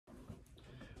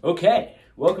Okay,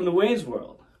 welcome to Wayne's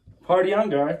World. Party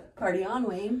on, Garth. Party on,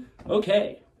 Wayne.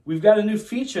 Okay, we've got a new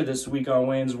feature this week on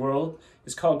Wayne's World.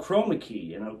 It's called Chroma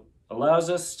Key, and it allows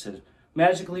us to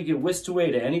magically get whisked away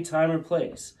to any time or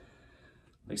place.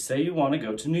 Like say you want to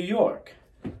go to New York.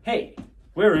 Hey,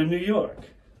 we're in New York.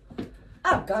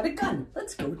 I've got a gun.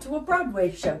 Let's go to a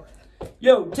Broadway show.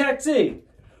 Yo, taxi!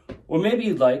 Or maybe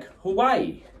you'd like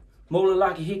Hawaii.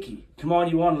 Molalakahiki, come on,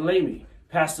 you want to lay me.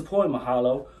 Past the point,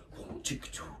 mahalo.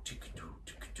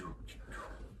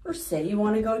 Or say you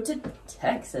want to go to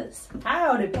Texas.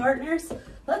 Howdy, partners.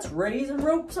 Let's raise and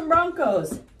rope some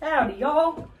Broncos. Howdy,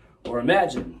 y'all. Or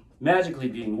imagine magically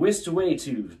being whisked away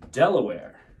to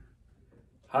Delaware.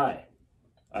 Hi,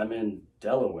 I'm in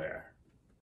Delaware.